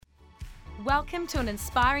Welcome to an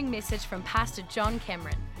inspiring message from Pastor John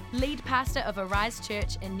Cameron, lead pastor of Arise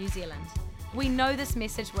Church in New Zealand. We know this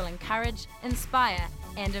message will encourage, inspire,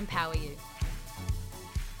 and empower you.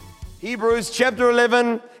 Hebrews chapter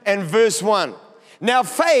 11 and verse 1. Now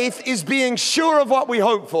faith is being sure of what we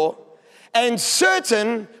hope for and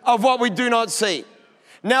certain of what we do not see.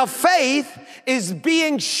 Now faith is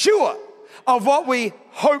being sure of what we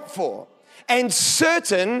hope for and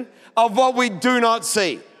certain of what we do not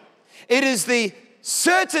see. It is the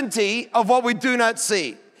certainty of what we do not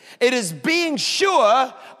see. It is being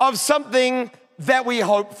sure of something that we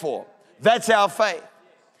hope for. That's our faith.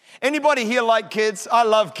 Anybody here like kids? I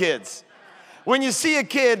love kids. When you see a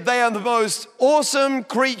kid, they are the most awesome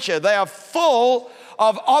creature. They are full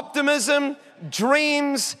of optimism,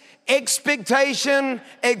 dreams, expectation,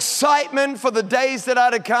 excitement for the days that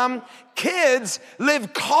are to come. Kids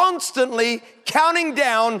live constantly counting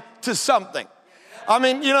down to something. I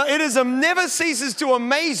mean, it never ceases to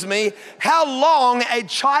amaze me how long a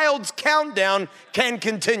child's countdown can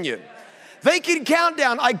continue. They can count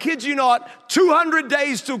down, I kid you not, 200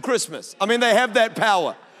 days till Christmas. I mean, they have that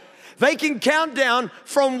power. They can count down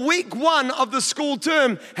from week 1 of the school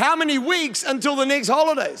term, how many weeks until the next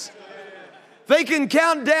holidays. They can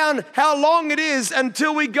count down how long it is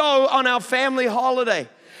until we go on our family holiday.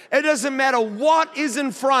 It doesn't matter what is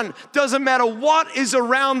in front, doesn't matter what is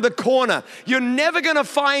around the corner. You're never gonna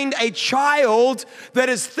find a child that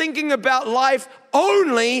is thinking about life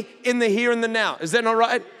only in the here and the now. Is that not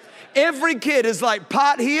right? Every kid is like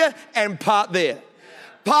part here and part there.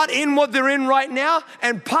 Part in what they're in right now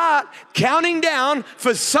and part counting down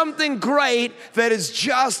for something great that is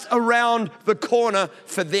just around the corner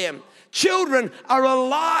for them. Children are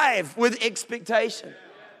alive with expectation.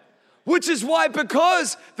 Which is why,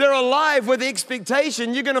 because they're alive with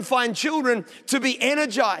expectation, you're going to find children to be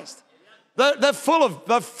energized. They're full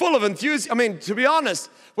of enthusiasm. I mean, to be honest,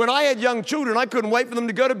 when I had young children, I couldn't wait for them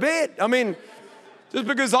to go to bed. I mean, just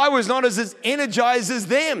because I was not as energized as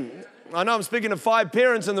them. I know I'm speaking to 5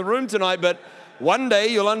 parents in the room tonight, but one day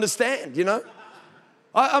you'll understand,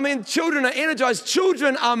 I mean, children are energized.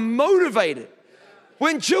 Children are motivated.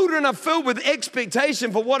 When children are filled with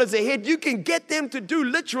expectation for what is ahead, you can get them to do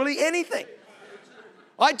literally anything.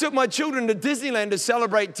 I took my children to Disneyland to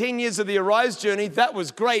celebrate 10 years of the Arise journey. That was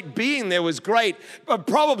great. Being there was great. But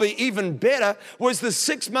probably even better was the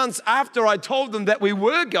 6 months after I told them that we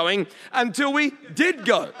were going until we did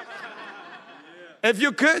go. If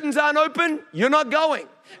your curtains aren't open, you're not going.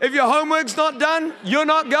 If your homework's not done, you're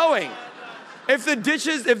not going. If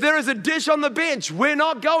there is a dish on the bench, we're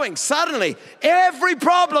not going. Suddenly, every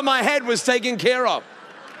problem I had was taken care of.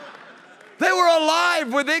 They were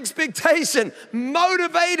alive with expectation,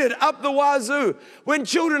 motivated up the wazoo. When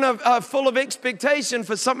children are full of expectation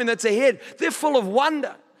for something that's ahead, they're full of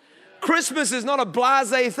wonder. Christmas is not a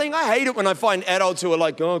blasé thing. I hate it when I find adults who are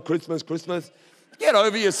like, oh, Christmas. Get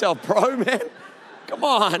over yourself, bro, man. Come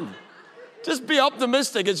on. Just be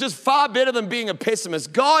optimistic. It's just far better than being a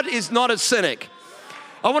pessimist. God is not a cynic.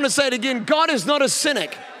 I want to say it again. God is not a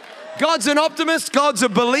cynic. God's an optimist. God's a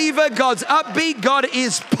believer. God's upbeat. God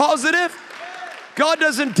is positive. God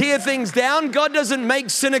doesn't tear things down. God doesn't make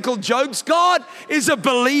cynical jokes. God is a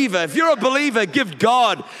believer. If you're a believer, give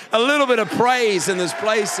God a little bit of praise in this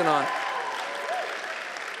place tonight.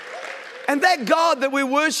 And that God that we're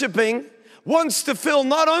worshiping wants to fill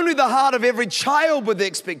not only the heart of every child with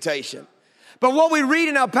expectation, but what we read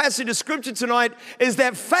in our passage of scripture tonight is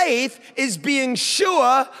that faith is being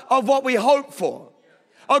sure of what we hope for.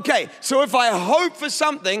 Okay, so if I hope for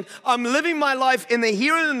something, I'm living my life in the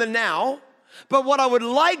here and in the now, but what I would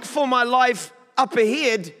like for my life up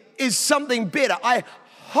ahead is something better. I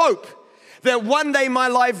hope that one day my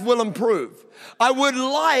life will improve. I would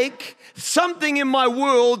like something in my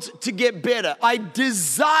world to get better.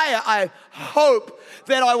 I hope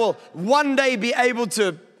that I will one day be able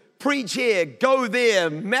to preach here, go there,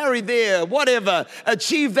 marry there, whatever,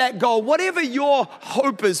 achieve that goal, whatever your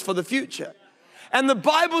hope is for the future. And the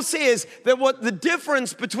Bible says that what the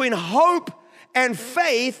difference between hope and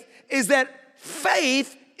faith is that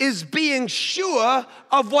faith is being sure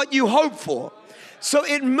of what you hope for. So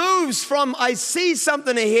it moves from I see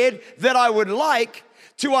something ahead that I would like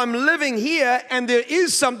to I'm living here and there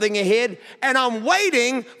is something ahead and I'm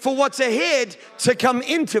waiting for what's ahead to come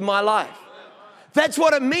into my life. That's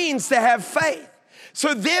what it means to have faith.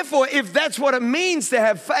 So therefore, if that's what it means to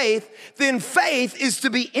have faith, then faith is to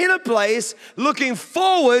be in a place looking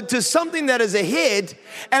forward to something that is ahead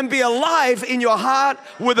and be alive in your heart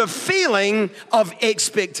with a feeling of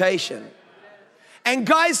expectation. And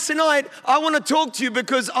guys, tonight, I want to talk to you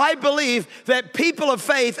because I believe that people of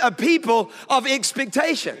faith are people of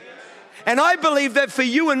expectation. And I believe that for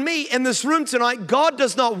you and me in this room tonight, God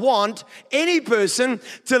does not want any person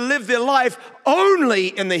to live their life only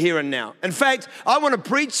in the here and now. In fact, I want to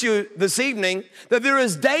preach to you this evening that there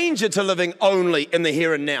is danger to living only in the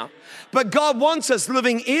here and now. But God wants us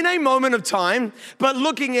living in a moment of time, but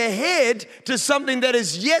looking ahead to something that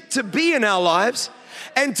is yet to be in our lives,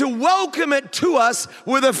 and to welcome it to us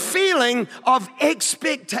with a feeling of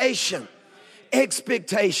expectation.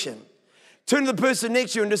 Expectation. Turn to the person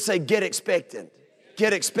next to you and just say, get expectant,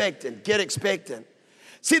 get expectant, get expectant.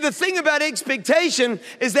 See, the thing about expectation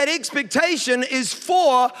is that expectation is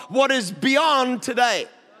for what is beyond today.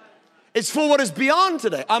 It's for what is beyond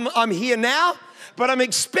today. I'm here now, but I'm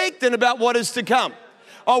expectant about what is to come.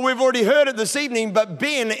 Oh, we've already heard it this evening, but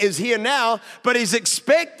Ben is here now, but he's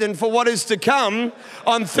expectant for what is to come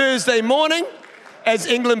on Thursday morning as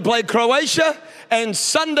England play Croatia and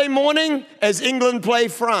Sunday morning as England play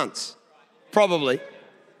France. Probably.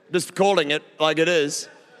 Just calling it like it is.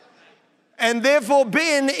 And therefore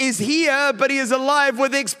Ben is here, but he is alive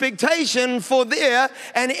with expectation for there.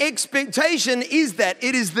 And expectation is that.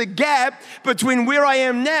 It is the gap between where I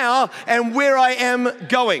am now and where I am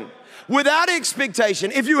going. Without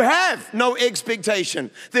expectation, if you have no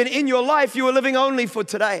expectation, then in your life you are living only for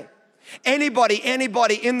today. Anybody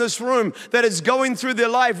in this room that is going through their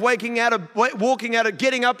life, getting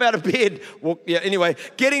up out of bed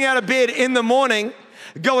in the morning,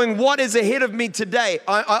 going, what is ahead of me today?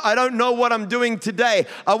 I don't know what I'm doing today.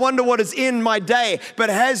 I wonder what is in my day, but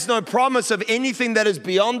has no promise of anything that is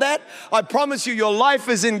beyond that. I promise you, your life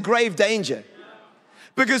is in grave danger.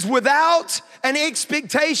 Because without an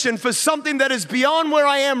expectation for something that is beyond where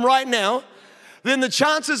I am right now, then the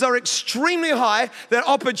chances are extremely high that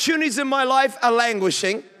opportunities in my life are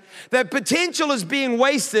languishing, that potential is being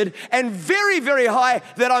wasted, and very, very high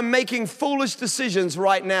that I'm making foolish decisions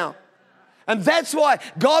right now. And that's why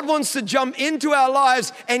God wants to jump into our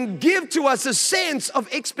lives and give to us a sense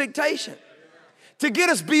of expectation to get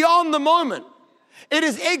us beyond the moment. It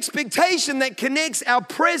is expectation that connects our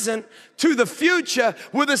present to the future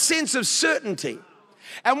with a sense of certainty.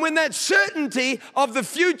 And when that certainty of the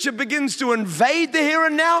future begins to invade the here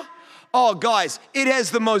and now, oh guys, it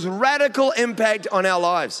has the most radical impact on our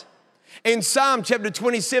lives. In Psalm chapter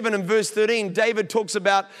 27 and verse 13, David talks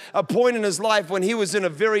about a point in his life when he was in a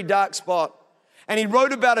very dark spot. And he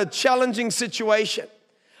wrote about a challenging situation.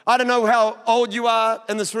 I don't know how old you are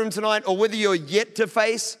in this room tonight or whether you're yet to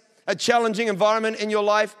face a challenging environment in your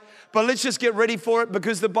life. But let's just get ready for it,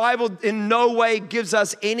 because the Bible in no way gives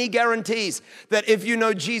us any guarantees that if you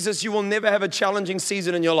know Jesus, you will never have a challenging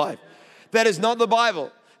season in your life. That is not the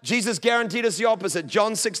Bible. Jesus guaranteed us the opposite.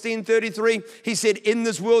 John 16:33, he said, in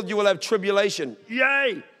this world you will have tribulation.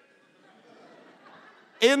 Yay!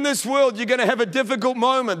 In this world you're going to have a difficult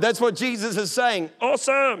moment. That's what Jesus is saying.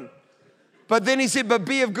 Awesome! But then he said, but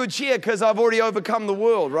be of good cheer because I've already overcome the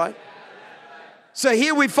world, right? So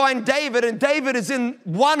here we find David, and David is in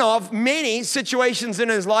one of many situations in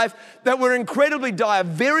his life that were incredibly dire,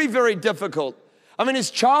 very, very difficult. I mean,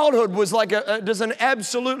 his childhood was like just an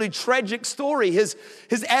absolutely tragic story. His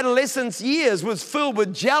adolescence years was filled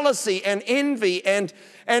with jealousy and envy, and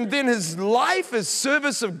then his life as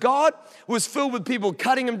service of God was filled with people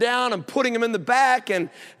cutting him down and putting him in the back and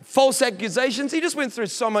false accusations. He just went through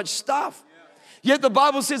so much stuff. Yet the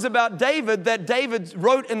Bible says about David that David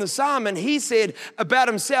wrote in the Psalm, and he said about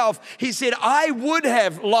himself, he said, I would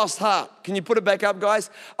have lost heart. Can you put it back up, guys?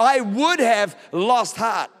 I would have lost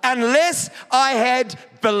heart unless I had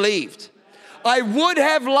believed. I would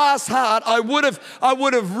have lost heart. I would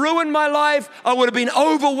have ruined my life. I would have been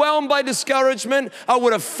overwhelmed by discouragement. I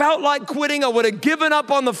would have felt like quitting. I would have given up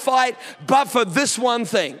on the fight, but for this one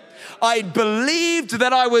thing. I believed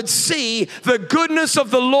that I would see the goodness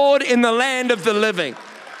of the Lord in the land of the living.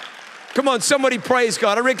 Come on, somebody praise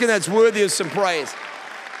God. I reckon that's worthy of some praise.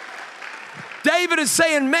 David is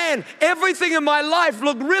saying, man, everything in my life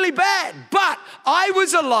looked really bad, but I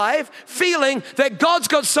was alive feeling that God's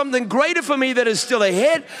got something greater for me that is still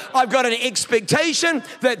ahead. I've got an expectation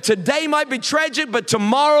that today might be tragic, but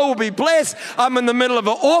tomorrow will be blessed. I'm in the middle of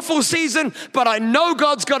an awful season, but I know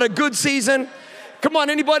God's got a good season. Come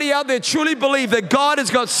on, anybody out there truly believe that God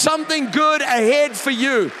has got something good ahead for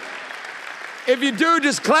you? If you do,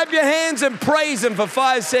 just clap your hands and praise Him for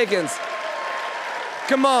 5 seconds.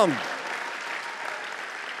 Come on.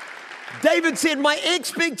 David said, my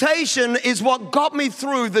expectation is what got me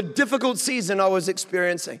through the difficult season I was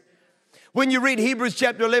experiencing. When you read Hebrews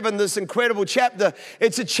chapter 11, this incredible chapter,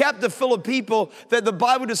 it's a chapter full of people that the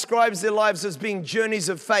Bible describes their lives as being journeys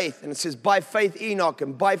of faith. And it says, by faith Enoch,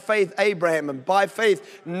 and by faith Abraham, and by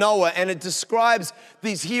faith Noah. And it describes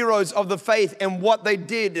these heroes of the faith and what they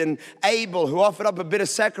did. And Abel, who offered up a better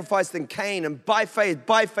sacrifice than Cain. And by faith,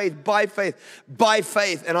 by faith, by faith, by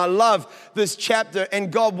faith. And I love this chapter.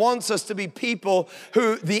 And God wants us to be people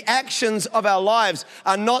who the actions of our lives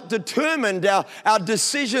are not determined, our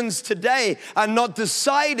decisions today are not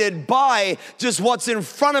decided by just what's in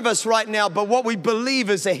front of us right now, but what we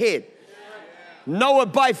believe is ahead. Noah,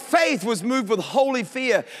 by faith, was moved with holy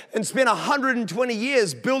fear and spent 120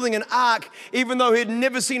 years building an ark, even though he had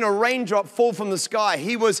never seen a raindrop fall from the sky.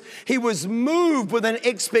 He was moved with an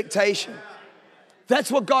expectation. That's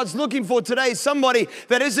what God's looking for today. Somebody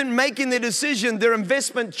that isn't making their decision, their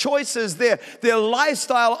investment choices, their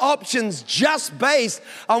lifestyle options just based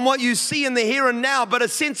on what you see in the here and now, but a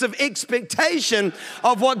sense of expectation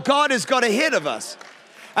of what God has got ahead of us.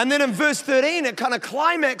 And then in verse 13, it kind of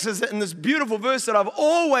climaxes it in this beautiful verse that I've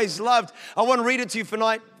always loved. I want to read it to you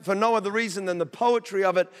tonight for no other reason than the poetry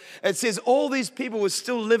of it. It says, all these people were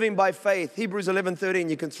still living by faith. Hebrews 11:13,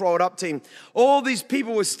 you can throw it up, team. All these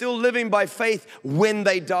people were still living by faith when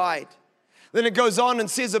they died. Then it goes on and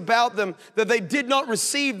says about them that they did not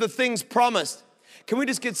receive the things promised. Can we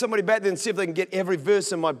just get somebody back there and see if they can get every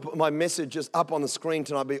verse in my message just up on the screen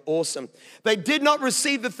tonight? It'd be awesome. They did not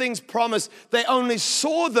receive the things promised. They only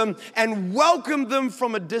saw them and welcomed them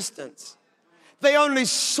from a distance. They only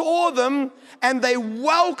saw them and they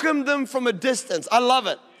welcomed them from a distance. I love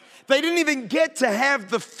it. They didn't even get to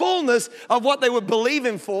have the fullness of what they were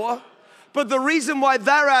believing for. But the reason why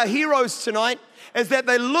they're our heroes tonight is that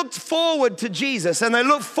they looked forward to Jesus and they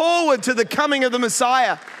looked forward to the coming of the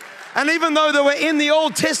Messiah. And even though they were in the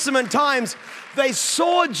Old Testament times, they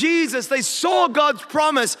saw Jesus, they saw God's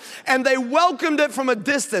promise, and they welcomed it from a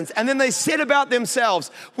distance. And then they said about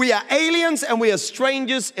themselves, we are aliens and we are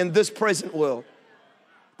strangers in this present world.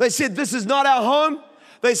 They said, this is not our home.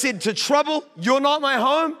 They said, to trouble, you're not my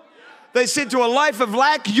home. They said, to a life of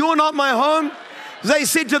lack, you're not my home. They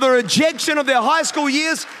said, to the rejection of their high school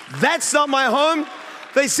years, that's not my home.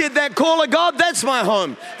 They said, that call of God, that's my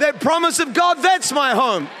home. That promise of God, that's my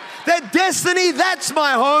home. That destiny, that's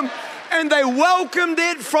my home. And they welcomed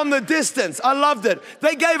it from the distance. I loved it.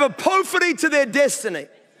 They gave a apophagy to their destiny.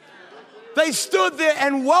 They stood there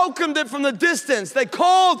and welcomed it from the distance. They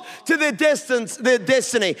called to their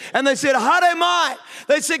destiny. And they said, Hare mai.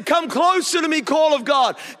 They said, come closer to me, call of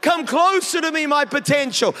God. Come closer to me, my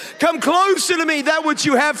potential. Come closer to me, that which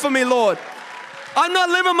you have for me, Lord. I'm not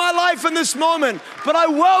living my life in this moment, but I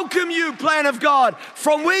welcome you, plan of God,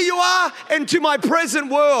 from where you are into my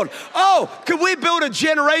present world. Oh, could we build a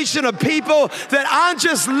generation of people that aren't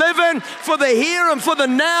just living for the here and for the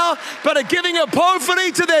now, but are giving a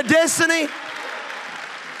apophagy to their destiny?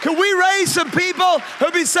 Can we raise some people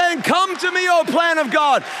who'll be saying, come to me, O plan of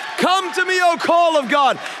God. Come to me, O call of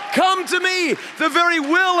God. Come to me, the very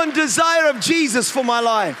will and desire of Jesus for my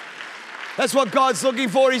life. That's what God's looking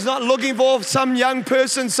for. He's not looking for some young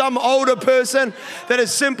person, some older person that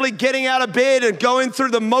is simply getting out of bed and going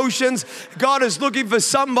through the motions. God is looking for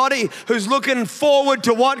somebody who's looking forward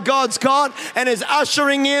to what God's got and is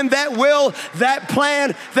ushering in that will, that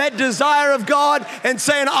plan, that desire of God and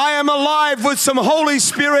saying, I am alive with some Holy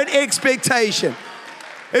Spirit expectation.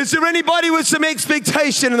 Is there anybody with some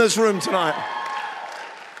expectation in this room tonight?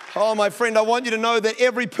 Oh, my friend, I want you to know that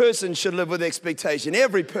every person should live with expectation.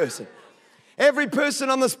 Every person. Every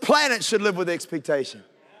person on this planet should live with expectation.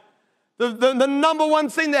 The number one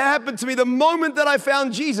thing that happened to me the moment that I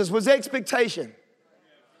found Jesus was expectation.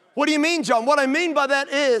 What do you mean, John? What I mean by that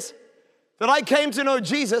is that I came to know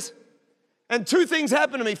Jesus and two things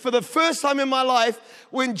happened to me. For the first time in my life,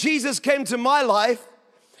 when Jesus came to my life,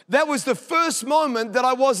 that was the first moment that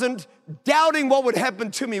I wasn't doubting what would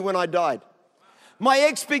happen to me when I died. My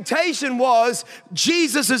expectation was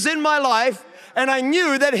Jesus is in my life, and I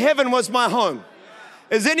knew that heaven was my home.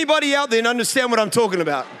 Is anybody out there and understand what I'm talking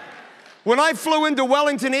about? When I flew into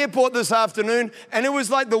Wellington Airport this afternoon, and it was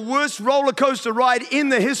like the worst roller coaster ride in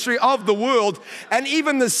the history of the world, and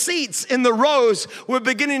even the seats in the rows were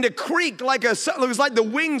beginning to creak it was like the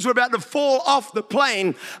wings were about to fall off the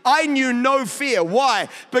plane. I knew no fear. Why?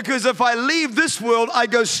 Because if I leave this world, I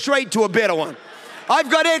go straight to a better one.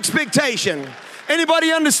 I've got expectation.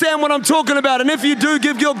 Anybody understand what I'm talking about? And if you do,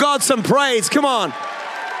 give your God some praise. Come on.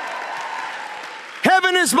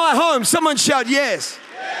 Heaven is my home. Someone shout yes.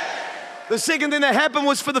 The second thing that happened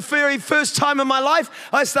was for the very first time in my life,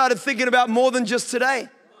 I started thinking about more than just today.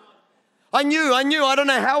 I don't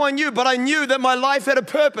know how I knew, but I knew that my life had a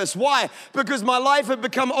purpose. Why? Because my life had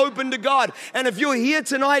become open to God. And if you're here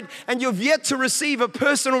tonight and you've yet to receive a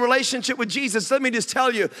personal relationship with Jesus, let me just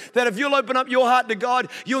tell you that if you'll open up your heart to God,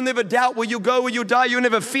 you'll never doubt where you'll go, where you'll die. You'll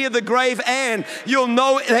never fear the grave, and you'll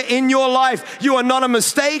know that in your life, you are not a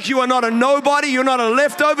mistake. You are not a nobody. You're not a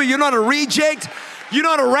leftover. You're not a reject. You're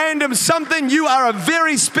not a random something. You are a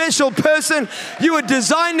very special person. You were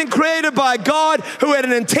designed and created by God who had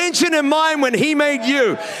an intention in mind when He made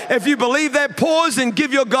you. If you believe that, pause and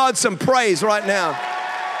give your God some praise right now.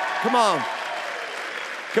 Come on.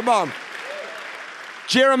 Come on.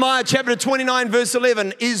 Jeremiah chapter 29 verse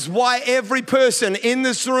 11 is why every person in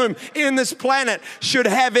this room, in this planet, should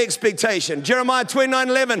have expectation. Jeremiah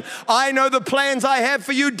 29:11, I know the plans I have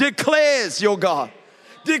for you, declares your God.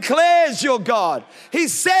 Declares your God. He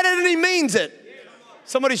said it and He means it.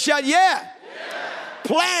 Somebody shout, yeah.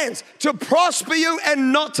 Plans to prosper you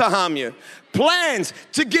and not to harm you. Plans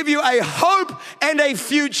to give you a hope and a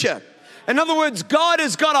future. In other words, God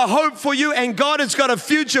has got a hope for you and God has got a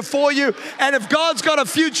future for you. And if God's got a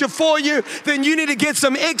future for you, then you need to get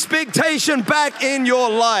some expectation back in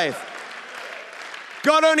your life.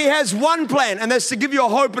 God only has one plan, and that's to give you a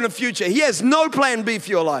hope and a future. He has no plan B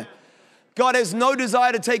for your life. God has no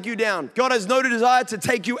desire to take you down. God has no desire to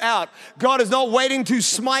take you out. God is not waiting to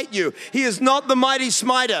smite you. He is not the mighty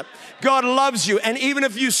smiter. God loves you. And even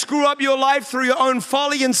if you screw up your life through your own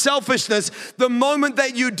folly and selfishness, the moment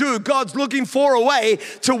that you do, God's looking for a way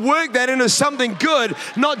to work that into something good,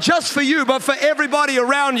 not just for you, but for everybody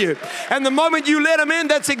around you. And the moment you let Him in,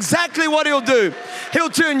 that's exactly what He'll do. He'll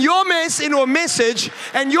turn your mess into a message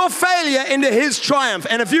and your failure into His triumph.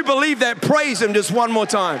 And if you believe that, praise Him just one more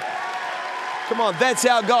time. Come on, that's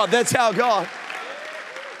our God. That's our God.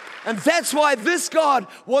 And that's why this God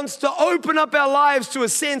wants to open up our lives to a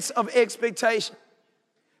sense of expectation.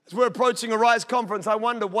 As we're approaching Arise Conference, I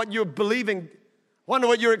wonder what you're believing, wonder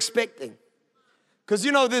what you're expecting. Because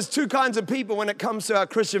you know, there's two kinds of people when it comes to our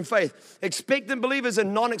Christian faith. Expectant believers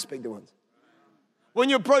and non-expectant ones. When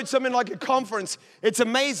you approach something like a conference, it's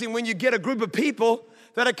amazing when you get a group of people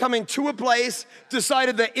that are coming to a place,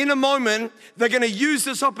 decided that in a moment, they're going to use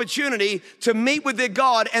this opportunity to meet with their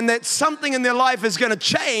God, and that something in their life is going to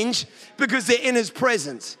change because they're in His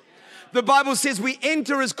presence. The Bible says we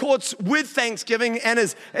enter His courts with thanksgiving and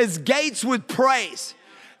His gates with praise.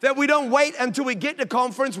 That we don't wait until we get to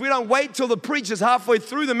conference. We don't wait till the preacher's halfway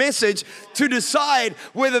through the message to decide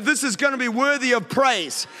whether this is going to be worthy of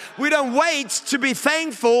praise. We don't wait to be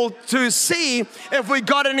thankful to see if we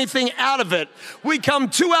got anything out of it. We come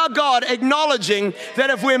to our God acknowledging that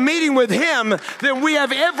if we're meeting with Him, then we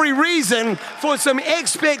have every reason for some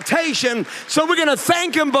expectation. So we're going to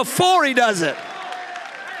thank Him before He does it.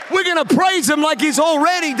 We're going to praise Him like He's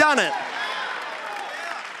already done it.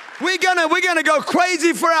 We're gonna go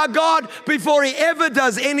crazy for our God before He ever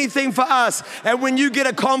does anything for us. And when you get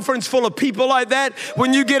a conference full of people like that,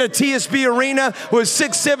 when you get a TSB arena with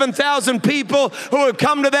 6,000-7,000 people who have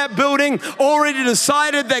come to that building, already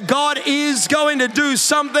decided that God is going to do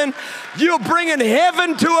something, you're bringing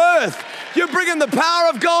heaven to earth. You're bringing the power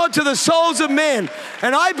of God to the souls of men.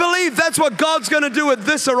 And I believe that's what God's gonna do at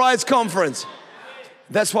this Arise Conference.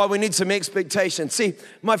 That's why we need some expectation. See,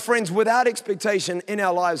 my friends, without expectation in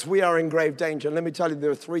our lives, we are in grave danger. Let me tell you,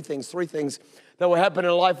 there are three things that will happen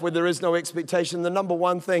in life where there is no expectation. The number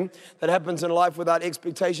one thing that happens in life without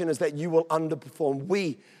expectation is that you will underperform.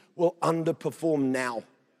 We will underperform now.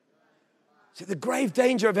 See, the grave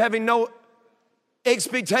danger of having no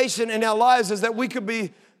expectation in our lives is that we could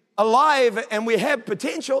be alive and we have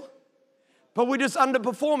potential, but we're just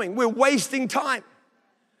underperforming. We're wasting time.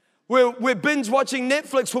 We're binge watching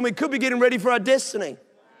Netflix when we could be getting ready for our destiny.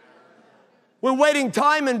 We're wasting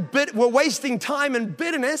time in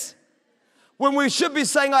bitterness when we should be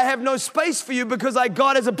saying, I have no space for you because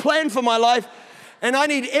God has a plan for my life. And I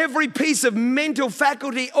need every piece of mental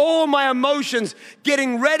faculty, all my emotions,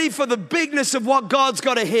 getting ready for the bigness of what God's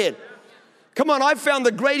got ahead. Come on, I found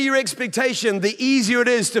the greater your expectation, the easier it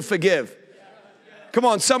is to forgive. Come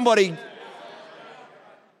on, somebody.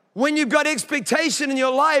 When you've got expectation in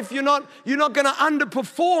your life, you're not going to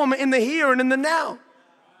underperform in the here and in the now.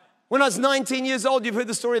 When I was 19 years old, you've heard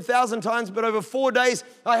the story 1,000 times, but over 4 days,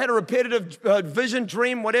 I had a repetitive vision,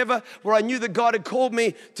 dream, whatever, where I knew that God had called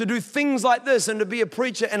me to do things like this and to be a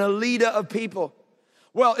preacher and a leader of people.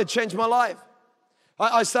 Well, it changed my life.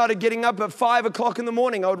 I started getting up at 5 o'clock in the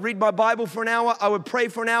morning. I would read my Bible for an hour. I would pray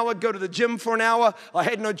for an hour, go to the gym for an hour. I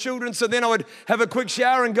had no children, so then I would have a quick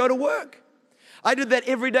shower and go to work. I did that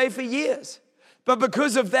every day for years. But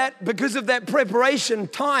because of that preparation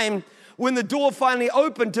time, when the door finally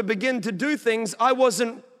opened to begin to do things, I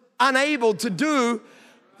wasn't unable to do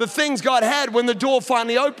the things God had when the door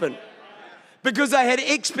finally opened. Because I had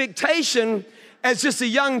expectation as just a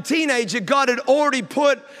young teenager. God had already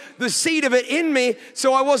put the seed of it in me,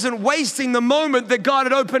 so I wasn't wasting the moment that God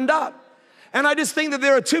had opened up. And I just think that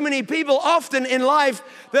there are too many people often in life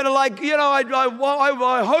that are like,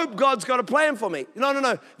 I hope God's got a plan for me.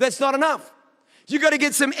 No, that's not enough. You got to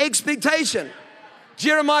get some expectation.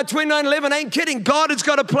 Jeremiah 29:11 ain't kidding. God has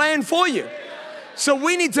got a plan for you. So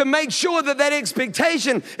we need to make sure that that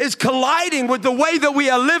expectation is colliding with the way that we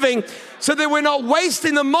are living so that we're not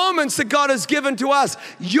wasting the moments that God has given to us.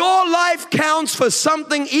 Your life counts for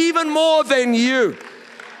something even more than you.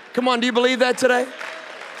 Come on, do you believe that today?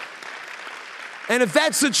 And if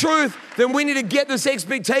that's the truth, then we need to get this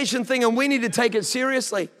expectation thing and we need to take it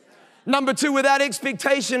seriously. Number two, without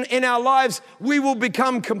expectation in our lives, we will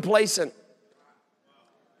become complacent.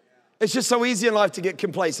 It's just so easy in life to get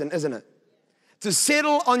complacent, isn't it? To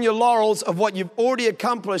settle on your laurels of what you've already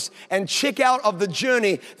accomplished and check out of the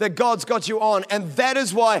journey that God's got you on. And that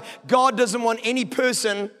is why God doesn't want any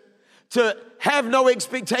person to have no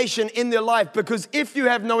expectation in their life, because if you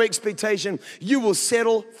have no expectation, you will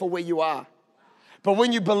settle for where you are. But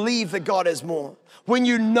when you believe that God has more, when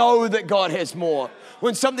you know that God has more,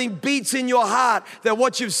 when something beats in your heart that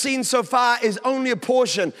what you've seen so far is only a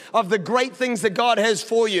portion of the great things that God has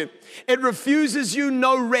for you, it refuses you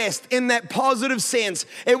no rest in that positive sense.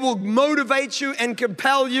 It will motivate you and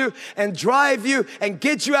compel you and drive you and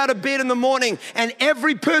get you out of bed in the morning. And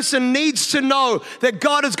every person needs to know that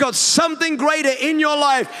God has got something greater in your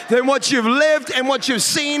life than what you've lived and what you've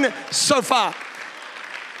seen so far.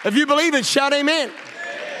 If you believe it, shout amen.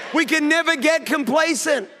 We can never get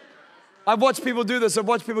complacent. I've watched people do this. I've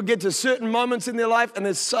watched people get to certain moments in their life and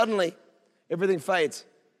then suddenly everything fades.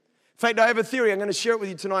 In fact, I have a theory. I'm going to share it with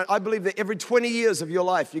you tonight. I believe that every 20 years of your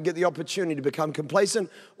life, you get the opportunity to become complacent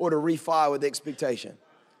or to refire with expectation.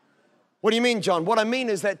 What do you mean, John? What I mean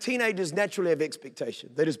is that teenagers naturally have expectation.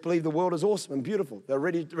 They just believe the world is awesome and beautiful. They're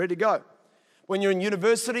ready to go. When you're in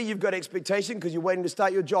university, you've got expectation because you're waiting to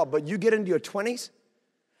start your job. But you get into your 20s,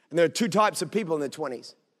 and there are two types of people in their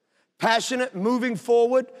 20s. Passionate, moving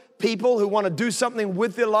forward people who want to do something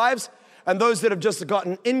with their lives, and those that have just got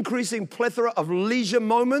an increasing plethora of leisure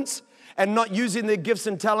moments and not using their gifts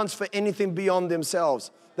and talents for anything beyond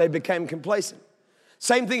themselves. They became complacent.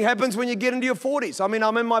 Same thing happens when you get into your 40s. I mean,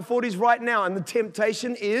 I'm in my 40s right now, and the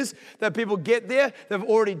temptation is that people get there, they've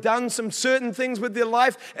already done some certain things with their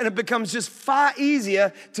life, and it becomes just far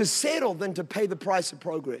easier to settle than to pay the price of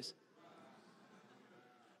progress.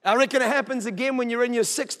 I reckon it happens again when you're in your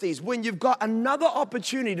 60s, when you've got another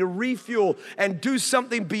opportunity to refuel and do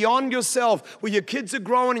something beyond yourself, where your kids are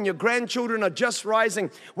growing and your grandchildren are just rising,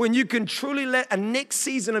 when you can truly let a next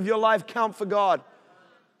season of your life count for God.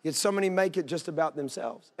 Yet so many make it just about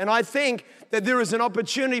themselves. And I think that there is an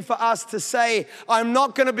opportunity for us to say, I'm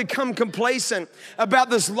not going to become complacent about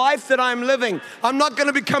this life that I'm living. I'm not going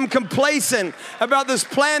to become complacent about this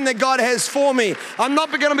plan that God has for me. I'm not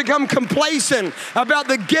going to become complacent about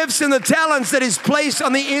the gifts and the talents that He's placed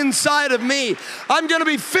on the inside of me. I'm going to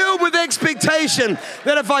be filled with expectation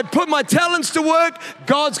that if I put my talents to work,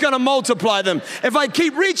 God's going to multiply them. If I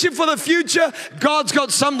keep reaching for the future, God's got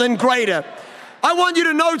something greater. I want you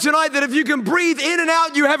to know tonight that if you can breathe in and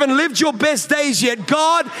out, you haven't lived your best days yet.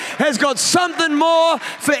 God has got something more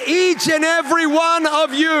for each and every one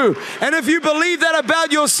of you. And if you believe that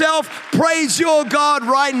about yourself, praise your God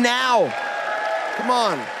right now. Come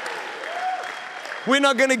on. We're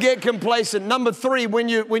not going to get complacent. Number three, when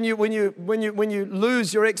you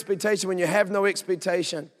lose your expectation, when you have no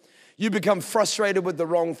expectation, you become frustrated with the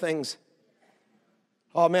wrong things.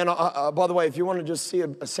 Oh man, by the way, if you want to just see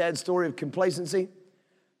a sad story of complacency,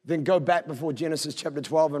 then go back before Genesis chapter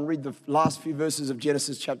 12 and read the last few verses of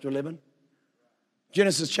Genesis chapter 11.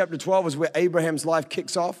 Genesis chapter 12 is where Abraham's life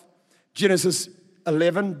kicks off. Genesis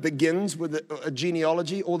 11 begins with a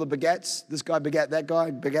genealogy, all the begats. This guy begat that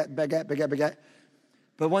guy, begat.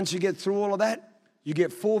 But once you get through all of that, you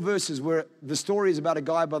get 4 verses where the story is about a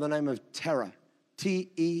guy by the name of Terah,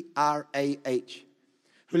 T-E-R-A-H.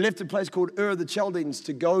 Who left a place called Ur of the Chaldeans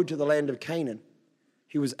to go to the land of Canaan.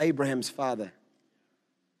 He was Abraham's father.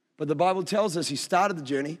 But the Bible tells us he started the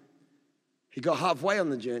journey, he got halfway on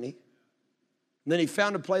the journey, and then he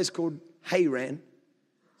found a place called Haran,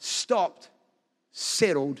 stopped,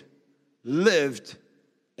 settled, lived,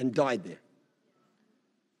 and died there.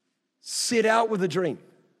 Set out with a dream.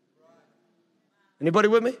 Anybody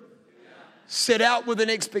with me? Set out with an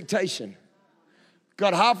expectation.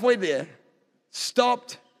 Got halfway there,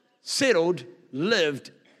 stopped, settled,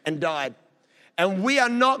 lived, and died. And we are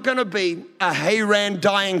not going to be a Haran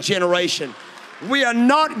dying generation. We are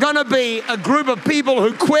not going to be a group of people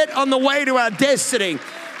who quit on the way to our destiny.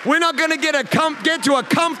 We're not going to get to a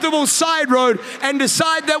comfortable side road and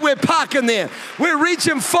decide that we're parking there. We're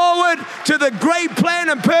reaching forward to the great plan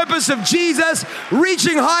and purpose of Jesus,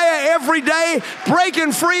 reaching higher every day,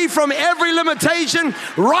 breaking free from every limitation,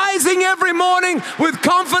 rising every morning with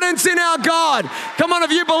confidence in our God. Come on, if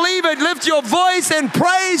you believe it, lift your voice and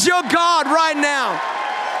praise your God right now.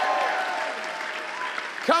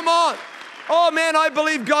 Come on. Oh man, I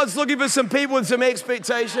believe God's looking for some people with some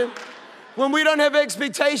expectation. When we don't have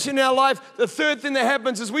expectation in our life, the third thing that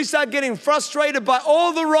happens is we start getting frustrated by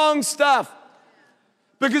all the wrong stuff.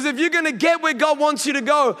 Because if you're going to get where God wants you to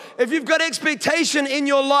go, if you've got expectation in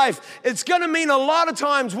your life, it's going to mean a lot of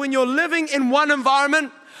times when you're living in one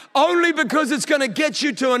environment, only because it's going to get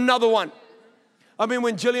you to another one. I mean,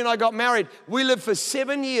 when Jillian and I got married, we lived for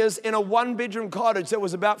 7 years in a one-bedroom cottage that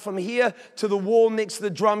was about from here to the wall next to the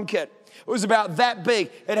drum kit. It was about that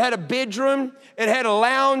big. It had a bedroom, it had a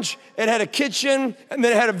lounge, it had a kitchen, and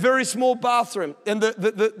then it had a very small bathroom. And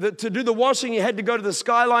to do the washing, you had to go to the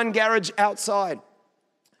Skyline garage outside.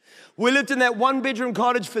 We lived in that one-bedroom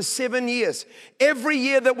cottage for 7 years. Every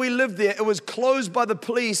year that we lived there, it was closed by the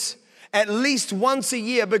police at least once a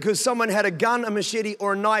year because someone had a gun, a machete,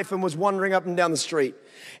 or a knife and was wandering up and down the street.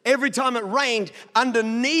 Every time it rained,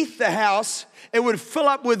 underneath the house, it would fill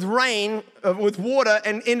up with rain, with water,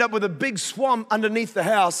 and end up with a big swamp underneath the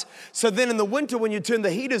house. So then in the winter, when you turn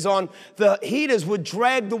the heaters on, the heaters would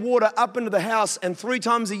drag the water up into the house, and 3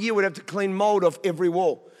 times a year we'd have to clean mold off every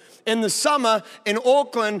wall. In the summer, in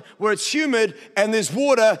Auckland, where it's humid and there's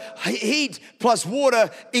water, heat plus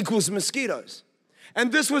water equals mosquitoes.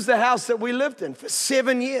 And this was the house that we lived in for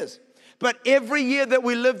 7 years. But every year that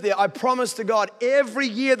we lived there, I promised to God, every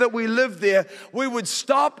year that we lived there, we would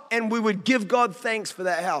stop and we would give God thanks for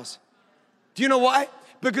that house. Do you know why?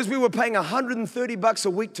 Because we were paying $130 a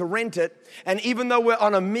week to rent it. And even though we're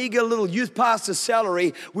on a meager little youth pastor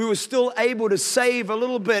salary, we were still able to save a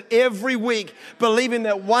little bit every week, believing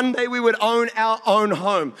that one day we would own our own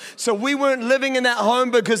home. So we weren't living in that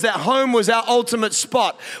home because that home was our ultimate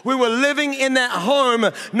spot. We were living in that home,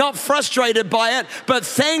 not frustrated by it, but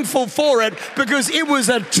thankful for it because it was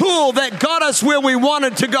a tool that got us where we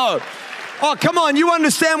wanted to go. Oh, come on, you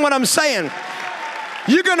understand what I'm saying?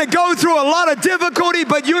 You're going to go through a lot of difficulty,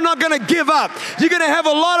 but you're not going to give up. You're going to have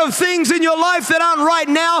a lot of things in your life that aren't right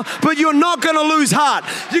now, but you're not going to lose heart.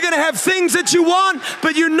 You're going to have things that you want,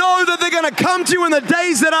 but you know that they're going to come to you in the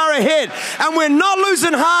days that are ahead. And we're not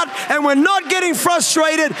losing heart, and we're not getting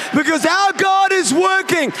frustrated because our God is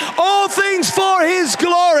working all things for His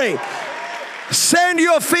glory. Stand to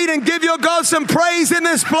your feet and give your God some praise in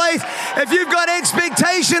this place if you've got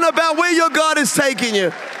expectation about where your God is taking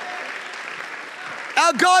you.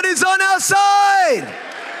 Our God is on our side.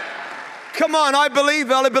 Come on, I believe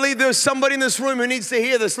there's somebody in this room who needs to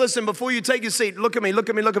hear this. Listen, before you take your seat, look at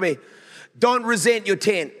me. Don't resent your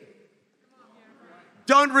tent.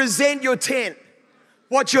 Don't resent your tent.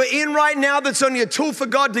 What you're in right now, that's only a tool for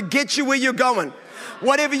God to get you where you're going.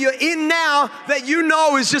 Whatever you're in now that you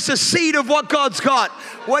know is just a seed of what God's got.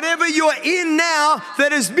 Whatever you're in now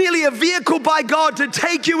that is merely a vehicle by God to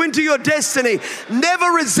take you into your destiny. Never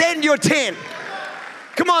resent your tent.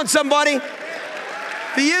 Come on, somebody.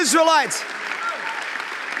 The Israelites.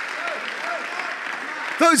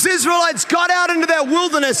 Those Israelites got out into that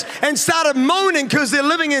wilderness and started moaning because they're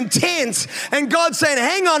living in tents. And God's saying,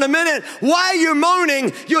 hang on a minute. Why are you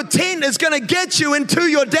moaning? Your tent is going to get you into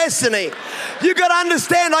your destiny. You got to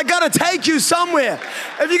understand, I got to take you somewhere.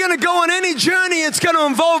 If you're going to go on any journey, it's going to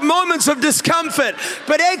involve moments of discomfort.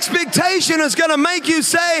 But expectation is going to make you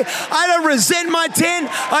say, I don't resent my tent.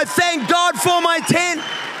 I thank God for my tent.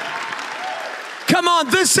 Come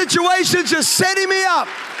on, this situation's just setting me up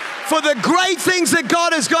for the great things that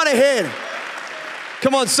God has got ahead.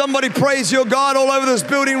 Come on, somebody praise your God all over this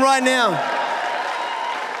building right now.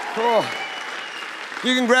 Oh,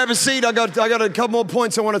 you can grab a seat. I got a couple more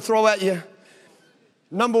points I want to throw at you.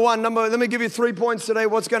 Number one, let me give you 3 points today.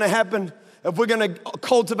 What's going to happen if we're going to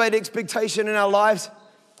cultivate expectation in our lives?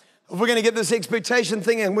 If we're going to get this expectation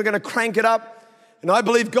thing and we're going to crank it up. And I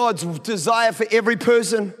believe God's desire for every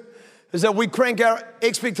person is that we crank our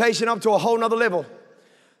expectation up to a whole nother level.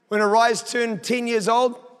 When Arise turned 10 years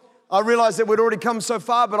old, I realized that we'd already come so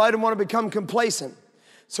far, but I didn't want to become complacent.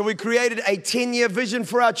 So we created a 10-year vision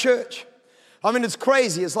for our church. I mean, it's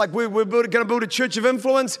crazy. It's like we're going to build a church of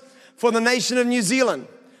influence for the nation of New Zealand.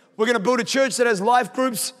 We're going to build a church that has life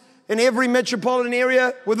groups in every metropolitan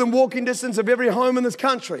area within walking distance of every home in this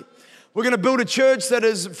country. We're going to build a church that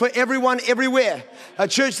is for everyone, everywhere. A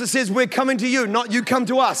church that says we're coming to you, not you come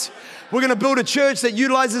to us. We're going to build a church that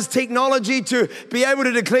utilizes technology to be able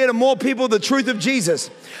to declare to more people the truth of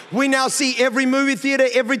Jesus. We now see every movie theater,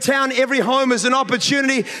 every town, every home as an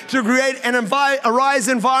opportunity to create an Arise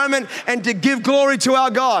environment and to give glory to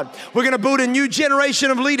our God. We're going to build a new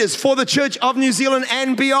generation of leaders for the Church of New Zealand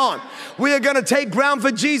and beyond. We are going to take ground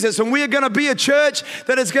for Jesus, and we are going to be a church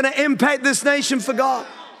that is going to impact this nation for God.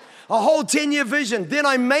 A whole 10-year vision. Then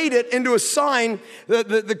I made it into a sign that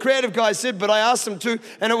the creative guy said, but I asked him to,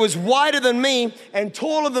 and it was wider than me and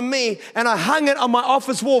taller than me, and I hung it on my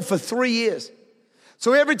office wall for 3 years.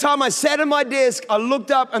 So every time I sat at my desk, I looked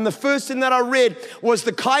up, and the first thing that I read was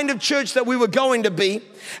the kind of church that we were going to be.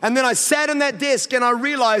 And then I sat in that desk and I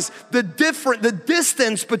realized the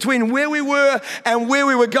distance between where we were and where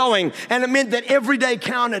we were going. And it meant that every day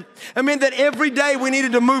counted. It meant that every day we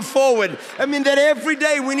needed to move forward. It meant that every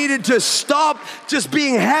day we needed to stop just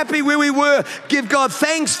being happy where we were, give God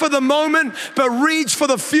thanks for the moment, but reach for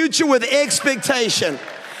the future with expectation.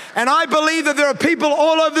 And I believe that there are people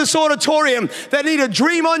all over this auditorium that need a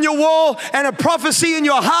dream on your wall and a prophecy in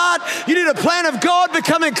your heart. You need a plan of God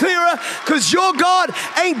becoming clearer, because your God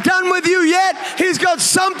ain't done with you yet. He's got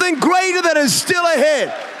something greater that is still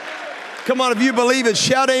ahead. Come on, if you believe it,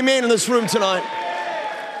 shout amen in this room tonight.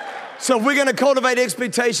 So if we're going to cultivate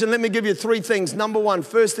expectation, let me give you 3 things. Number 1,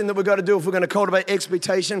 first thing that we've got to do if we're going to cultivate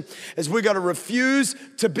expectation is we've got to refuse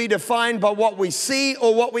to be defined by what we see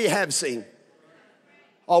or what we have seen.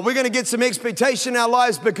 Oh, we're going to get some expectation in our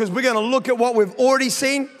lives because we're going to look at what we've already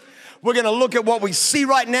seen. We're going to look at what we see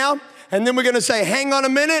right now. And then we're going to say, hang on a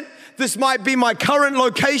minute. This might be my current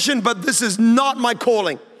location, but this is not my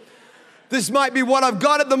calling. This might be what I've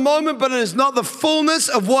got at the moment, but it is not the fullness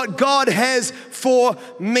of what God has for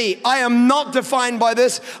me. I am not defined by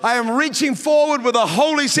this. I am reaching forward with a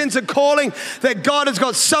holy sense of calling that God has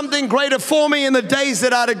got something greater for me in the days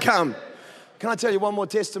that are to come. Can I tell you one more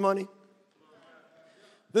testimony?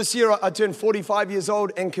 This year, I turned 45 years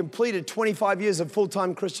old and completed 25 years of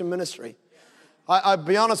full-time Christian ministry. I'll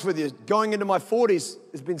be honest with you, going into my 40s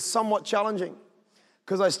has been somewhat challenging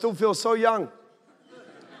because I still feel so young.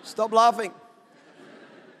 Stop laughing.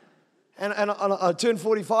 And I turned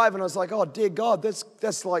 45 and I was like, oh, dear God, that's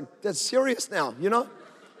serious now, you know?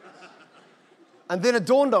 And then it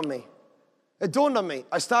dawned on me.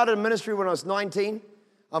 I started a ministry when I was 19.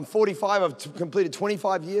 I'm 45, I've completed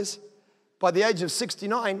 25 years. By the age of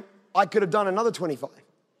 69, I could have done another 25.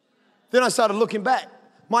 Then I started looking back.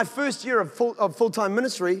 My first year of full-time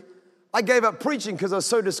ministry, I gave up preaching because I was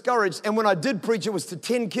so discouraged. And when I did preach, it was to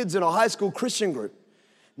 10 kids in a high school Christian group.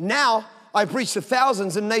 Now, I preach to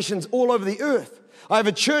thousands in nations all over the earth. I have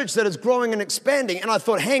a church that is growing and expanding. And I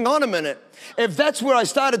thought, hang on a minute. If that's where I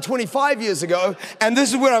started 25 years ago, and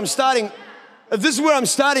this is where I'm starting, if this is where I'm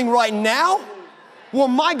starting right now, well,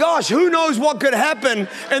 my gosh, who knows what could happen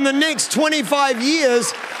in the next 25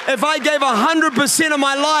 years if I gave 100% of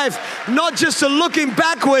my life, not just to looking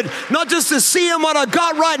backward, not just to seeing what I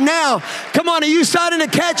got right now. Come on, are you starting to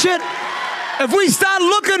catch it? If we start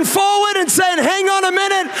looking forward and saying, hang on a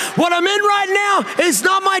minute, what I'm in right now is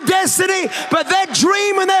not my destiny, but that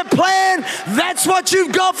dream and that plan, that's what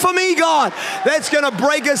you've got for me, God. That's going to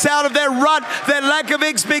break us out of that rut, that lack of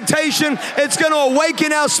expectation. It's going to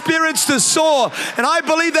awaken our spirits to soar. And I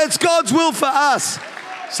believe that's God's will for us.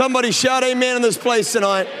 Somebody shout amen in this place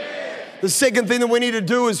tonight. The second thing that we need to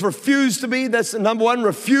do is refuse to be, that's number 1,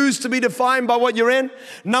 refuse to be defined by what you're in.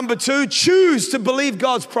 Number 2, choose to believe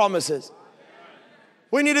God's promises.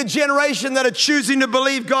 We need a generation that are choosing to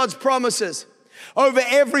believe God's promises over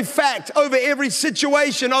every fact, over every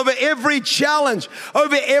situation, over every challenge,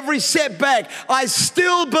 over every setback. I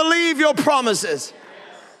still believe your promises.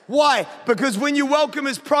 Why? Because when you welcome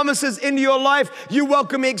His promises into your life, you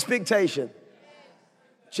welcome expectation.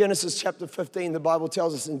 Genesis chapter 15, the Bible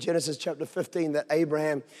tells us in Genesis chapter 15 that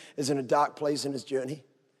Abraham is in a dark place in his journey.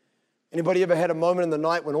 Anybody ever had a moment in the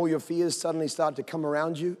night when all your fears suddenly start to come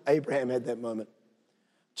around you? Abraham had that moment.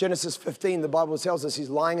 Genesis 15, the Bible tells us he's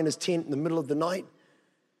lying in his tent in the middle of the night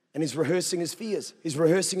and he's rehearsing his fears.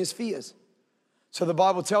 So the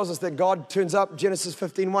Bible tells us that God turns up, Genesis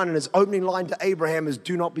 15:1, and his opening line to Abraham is,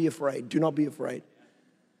 do not be afraid, do not be afraid.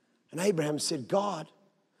 And Abraham said, God.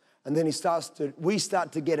 And then we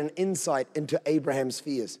start to get an insight into Abraham's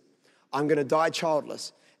fears. I'm going to die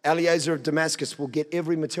childless. Eliezer of Damascus will get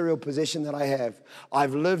every material possession that I have.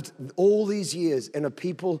 I've lived all these years in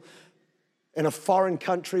a foreign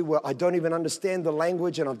country where I don't even understand the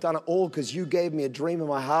language, and I've done it all because you gave me a dream in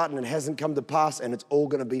my heart and it hasn't come to pass, and it's all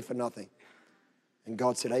going to be for nothing. And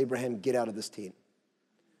God said, Abraham, get out of this tent.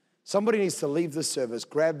 Somebody needs to leave this service,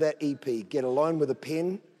 grab that EP, get alone with a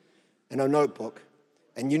pen and a notebook,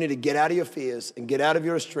 and you need to get out of your fears and get out of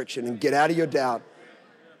your restriction and get out of your doubt,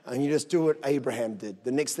 and you just do what Abraham did.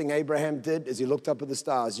 The next thing Abraham did is he looked up at the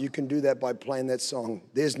stars. You can do that by playing that song.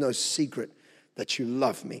 There's no secret that you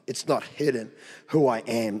love me. It's not hidden who I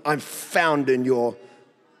am. I'm found in your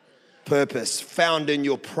purpose, found in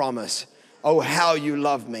your promise. Oh, how you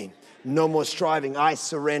love me. No more striving. I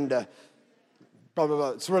surrender. Blah, blah, blah.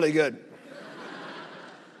 It's really good.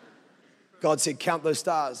 God said, count those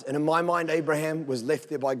stars. And in my mind, Abraham was left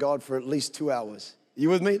there by God for at least 2 hours. You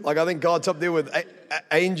with me? Like, I think God's up there with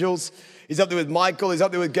angels. He's up there with Michael. He's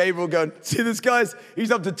up there with Gabriel going, see this, guys? He's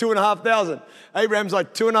up to 2,500. Abraham's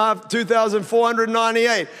like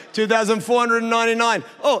 2,498, 2,499.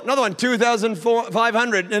 Oh, another one,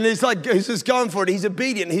 2,500. And he's just going for it. He's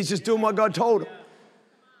obedient. He's just doing what God told him.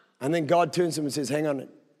 And then God turns to him and says, hang on.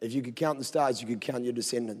 If you could count the stars, you could count your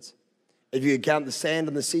descendants. If you could count the sand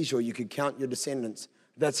on the seashore, you could count your descendants.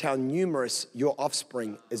 That's how numerous your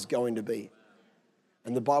offspring is going to be.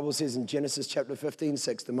 And the Bible says in Genesis chapter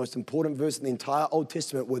 15:6, the most important verse in the entire Old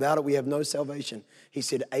Testament, without it we have no salvation. He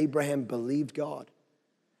said, Abraham believed God,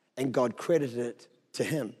 and God credited it to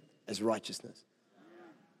him as righteousness.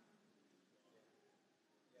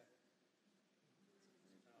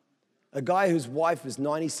 A guy whose wife is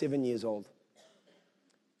 97 years old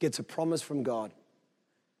gets a promise from God,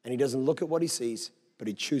 and he doesn't look at what he sees, but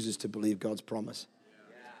he chooses to believe God's promise.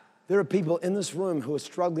 There are people in this room who are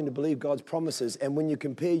struggling to believe God's promises, and when you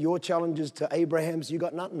compare your challenges to Abraham's, you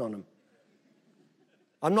got nothing on them.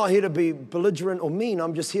 I'm not here to be belligerent or mean.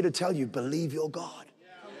 I'm just here to tell you, believe your God.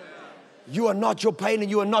 You are not your pain and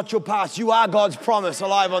you are not your past. You are God's promise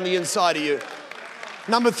alive on the inside of you.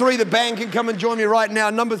 Number 3, the band can come and join me right now.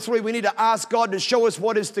 Number 3, we need to ask God to show us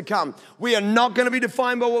what is to come. We are not going to be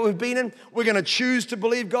defined by what we've been in. We're going to choose to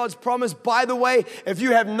believe God's promise. By the way, if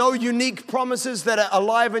you have no unique promises that are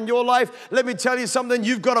alive in your life, let me tell you something.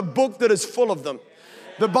 You've got a book that is full of them.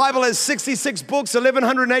 The Bible has 66 books,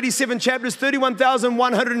 1,187 chapters,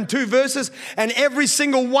 31,102 verses, and every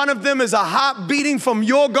single one of them is a heart beating from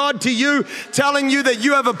your God to you, telling you that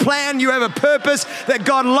you have a plan, you have a purpose, that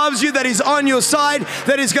God loves you, that He's on your side,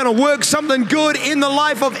 that He's going to work something good in the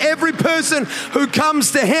life of every person who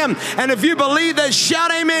comes to Him. And if you believe that,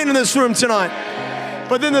 shout amen in this room tonight.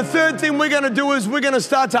 But then the third thing we're going to do is we're going to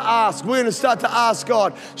start to ask. We're going to start to ask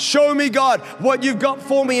God, show me, God, what you've got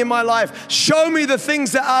for me in my life. Show me the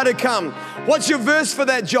things that are to come. What's your verse for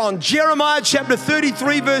that, John? Jeremiah chapter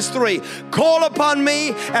 33, verse 3. Call upon me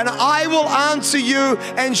and I will answer you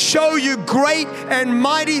and show you great and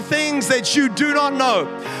mighty things that you do not know.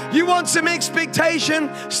 You want some expectation?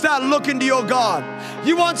 Start looking to your God.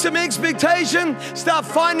 You want some expectation? Start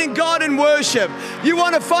finding God in worship. You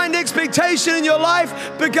want to find expectation in your life?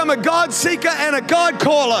 Become a God seeker and a God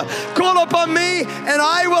caller. Call upon me and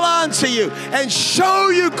I will answer you and show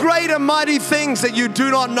you great and mighty things that you do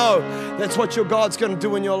not know. That's what your God's going to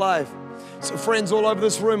do in your life. So friends all over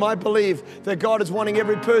this room, I believe that God is wanting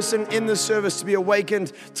every person in this service to be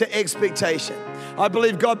awakened to expectation. I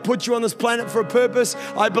believe God put you on this planet for a purpose.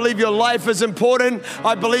 I believe your life is important.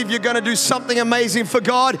 I believe you're going to do something amazing for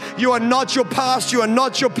God. You are not your past. You are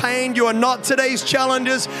not your pain. You are not today's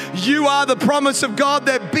challenges. You are the promise of God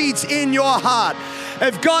that beats in your heart.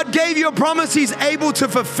 If God gave you a promise, He's able to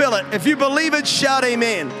fulfill it. If you believe it, shout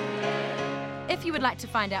amen. If you would like to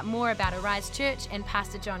find out more about Arise Church and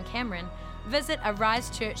Pastor John Cameron, visit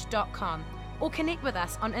arisechurch.com or connect with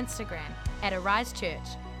us on Instagram at Arise Church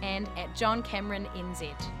and at John Cameron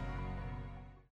NZ.